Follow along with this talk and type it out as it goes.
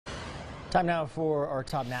Time now for our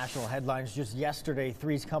top national headlines. Just yesterday,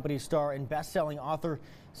 Three's Company star and best-selling author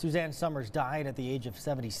Suzanne Somers died at the age of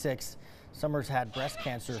 76. Somers had breast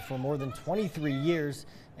cancer for more than 23 years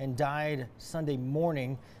and died Sunday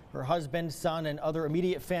morning. Her husband, son, and other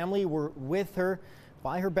immediate family were with her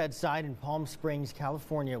by her bedside in Palm Springs,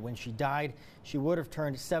 California when she died. She would have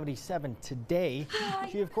turned 77 today.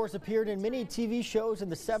 She, of course, appeared in many TV shows in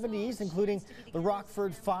the 70s, including The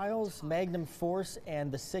Rockford Files, Magnum Force,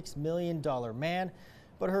 and The $6 Million Man.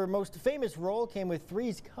 But her most famous role came with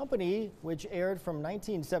Three's Company, which aired from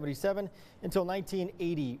 1977 until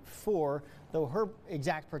 1984, though her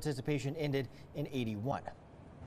exact participation ended in '81.